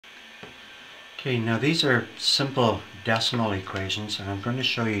Okay, now these are simple decimal equations, and I'm going to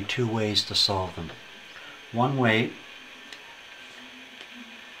show you two ways to solve them. One way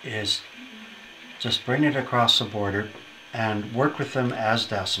is just bring it across the border and work with them as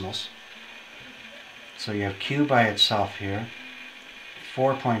decimals. So you have q by itself here,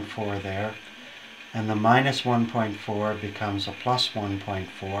 4.4 there, and the minus 1.4 becomes a plus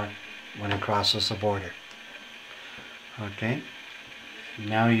 1.4 when it crosses the border. Okay,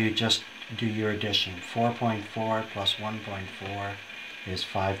 now you just do your addition. 4.4 plus 1.4 is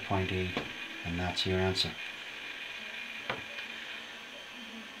 5.8, and that's your answer.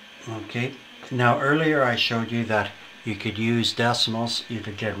 Okay, now earlier I showed you that you could use decimals, you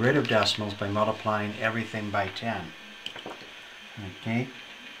could get rid of decimals by multiplying everything by 10. Okay,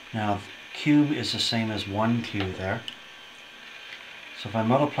 now q is the same as 1q there. So if I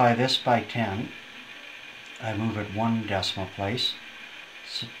multiply this by 10, I move it one decimal place.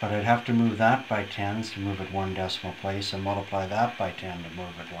 But I'd have to move that by 10 to move it one decimal place, and multiply that by 10 to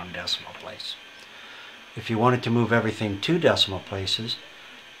move it one decimal place. If you wanted to move everything two decimal places,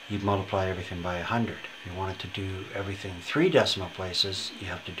 you'd multiply everything by 100. If you wanted to do everything three decimal places, you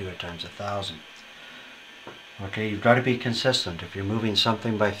have to do it times 1,000. Okay, you've got to be consistent. If you're moving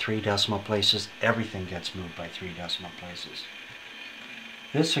something by three decimal places, everything gets moved by three decimal places.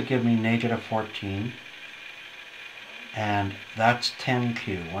 This would give me negative 14. And that's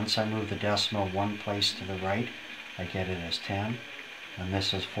 10q. Once I move the decimal one place to the right, I get it as 10, and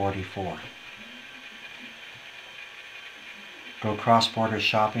this is 44. Go cross-border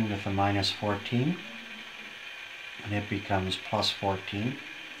shopping with the minus 14, and it becomes plus 14.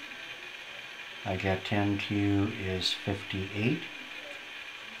 I get 10q is 58.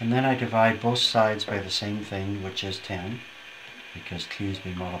 And then I divide both sides by the same thing, which is 10, because q's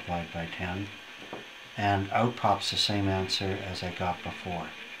been multiplied by 10. And out pops the same answer as I got before.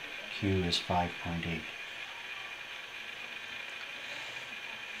 Q is 5.8.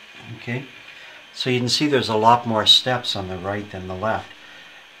 Okay, so you can see there's a lot more steps on the right than the left.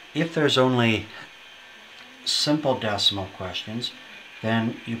 If there's only simple decimal questions,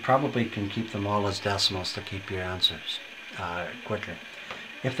 then you probably can keep them all as decimals to keep your answers quicker.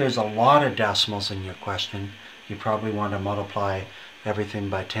 If there's a lot of decimals in your question, you probably want to multiply everything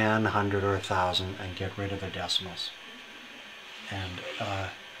by 10, 100, or 1,000 and get rid of the decimals. And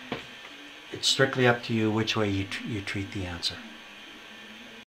it's strictly up to you which way you treat the answer.